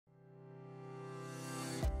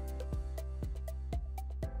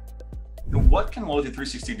What can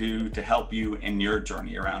Loyalty360 do to help you in your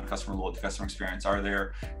journey around customer loyalty, customer experience? Are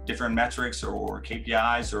there different metrics or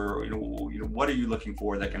KPIs, or what are you looking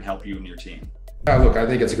for that can help you and your team? Look, I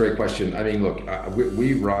think it's a great question. I mean, look,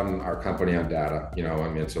 we run our company on data,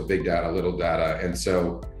 so big data, little data. And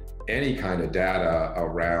so any kind of data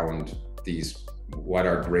around these, what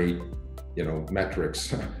are great,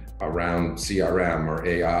 metrics around CRM or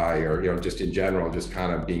AI or, just in general, just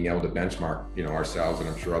kind of being able to benchmark, ourselves, and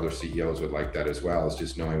I'm sure other CEOs would like that as well, is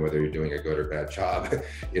just knowing whether you're doing a good or bad job,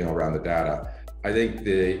 around the data. I think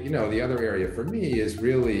the other area for me is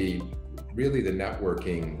really the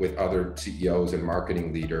networking with other CEOs and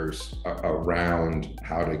marketing leaders around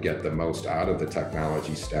how to get the most out of the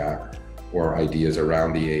technology stack, or ideas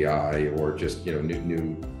around the AI, or just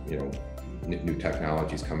new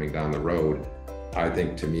technologies coming down the road. I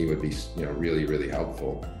think to me would be really, really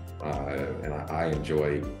helpful, and I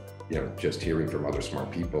enjoy just hearing from other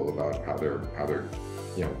smart people about how they're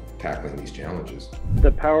tackling these challenges.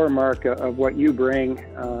 The power mark of what you bring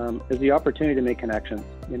is the opportunity to make connections,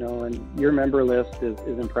 and your member list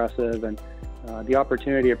is impressive, and the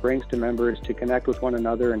opportunity it brings to members to connect with one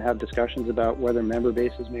another and have discussions about whether member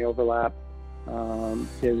bases may overlap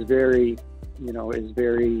is very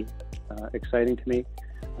exciting to me.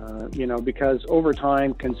 Because over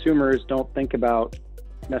time, consumers don't think about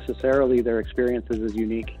necessarily their experiences as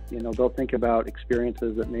unique. They'll think about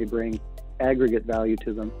experiences that may bring aggregate value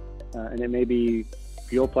to them. And it may be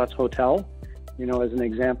fuel plus hotel, as an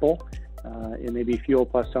example. It may be fuel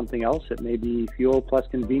plus something else. It may be fuel plus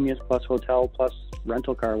convenience plus hotel plus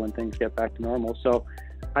rental car when things get back to normal. So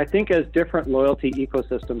I think as different loyalty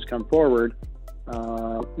ecosystems come forward,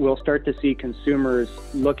 we'll start to see consumers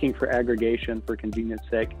looking for aggregation for convenience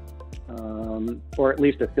sake, or at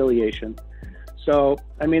least affiliation. So,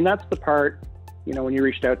 I mean, that's the part, when you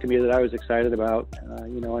reached out to me, that I was excited about,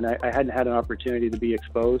 and I hadn't had an opportunity to be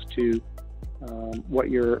exposed to what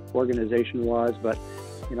your organization was, but,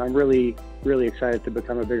 I'm really, really excited to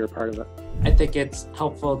become a bigger part of it. I think it's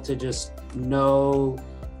helpful to just know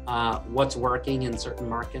what's working in certain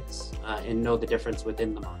markets and know the difference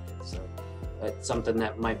within the market. So it's something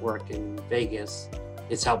that might work in Vegas.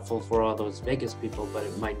 It's helpful for all those Vegas people, but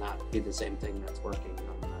it might not be the same thing that's working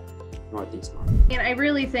on the Northeast market. And I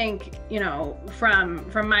really think, from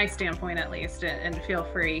my standpoint at least, and feel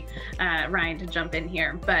free, Ryan, to jump in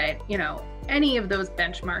here, but, any of those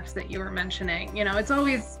benchmarks that you were mentioning, it's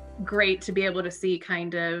always great to be able to see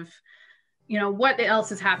kind of, what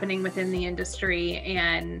else is happening within the industry,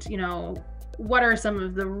 and, what are some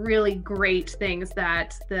of the really great things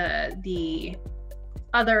that the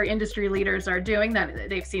other industry leaders are doing that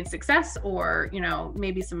they've seen success, or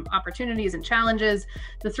maybe some opportunities and challenges.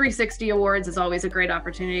 The 360 Awards is always a great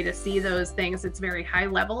opportunity to see those things. It's very high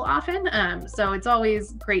level often, so it's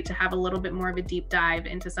always great to have a little bit more of a deep dive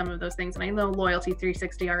into some of those things. And I know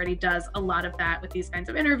Loyalty360 already does a lot of that with these kinds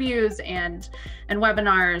of interviews and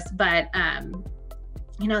webinars, but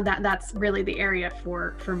that's really the area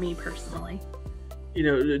for me personally.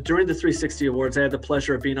 During the 360 Awards, I had the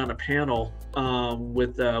pleasure of being on a panel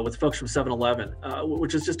with folks from 7-Eleven,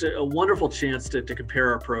 which is just a wonderful chance to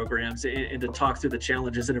compare our programs and to talk through the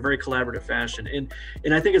challenges in a very collaborative fashion.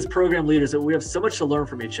 And I think as program leaders that we have so much to learn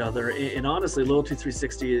from each other. And honestly,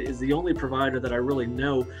 Loyalty360 is the only provider that I really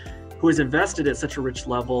know who has invested at such a rich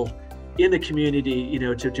level in the community,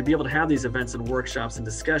 to be able to have these events and workshops and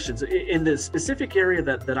discussions. In the specific area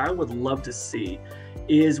that I would love to see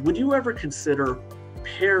is, would you ever consider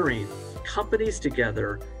pairing companies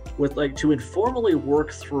together with to informally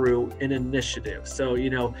work through an initiative? So,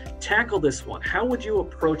 tackle this one. How would you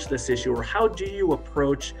approach this issue, or how do you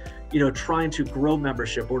approach, trying to grow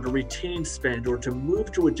membership, or to retain spend, or to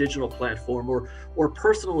move to a digital platform, or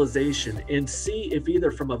personalization, and see if either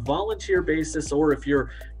from a volunteer basis, or if you're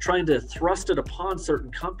trying to thrust it upon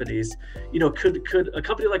certain companies, could a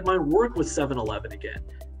company like mine work with 7-Eleven again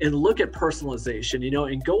and look at personalization,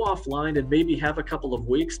 and go offline and maybe have a couple of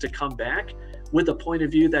weeks to come back with a point of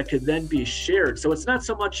view that could then be shared. So it's not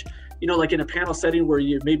so much, like in a panel setting where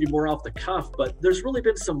you may be more off the cuff, but there's really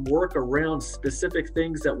been some work around specific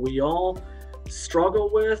things that we all struggle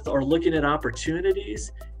with, or looking at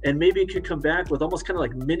opportunities, and maybe could come back with almost kind of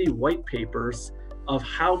like mini white papers of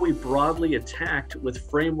how we broadly attacked with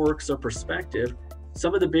frameworks or perspective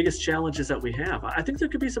some of the biggest challenges that we have. I think there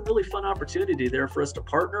could be some really fun opportunity there for us to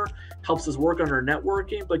partner, helps us work on our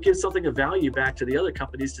networking, but gives something of value back to the other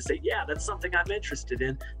companies to say, yeah, that's something I'm interested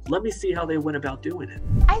in. Let me see how they went about doing it.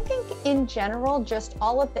 I think in general, just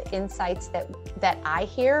all of the insights that I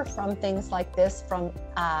hear from things like this, from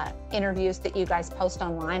interviews that you guys post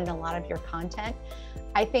online and a lot of your content,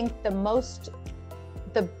 I think the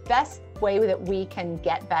best way that we can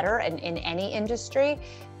get better in any industry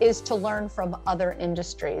is to learn from other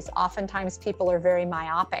industries. Oftentimes people are very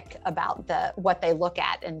myopic about what they look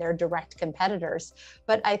at and their direct competitors.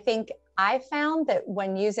 But I think I found that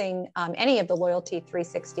when using any of the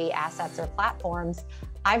Loyalty360 assets or platforms,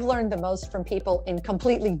 I've learned the most from people in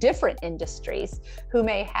completely different industries who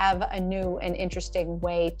may have a new and interesting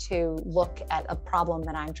way to look at a problem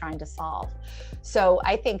that I'm trying to solve. So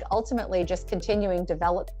I think ultimately just continuing to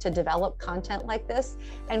develop content like this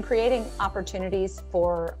and creating opportunities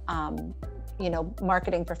for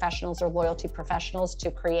marketing professionals or loyalty professionals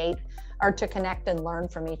to create or to connect and learn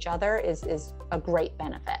from each other is a great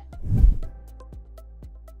benefit.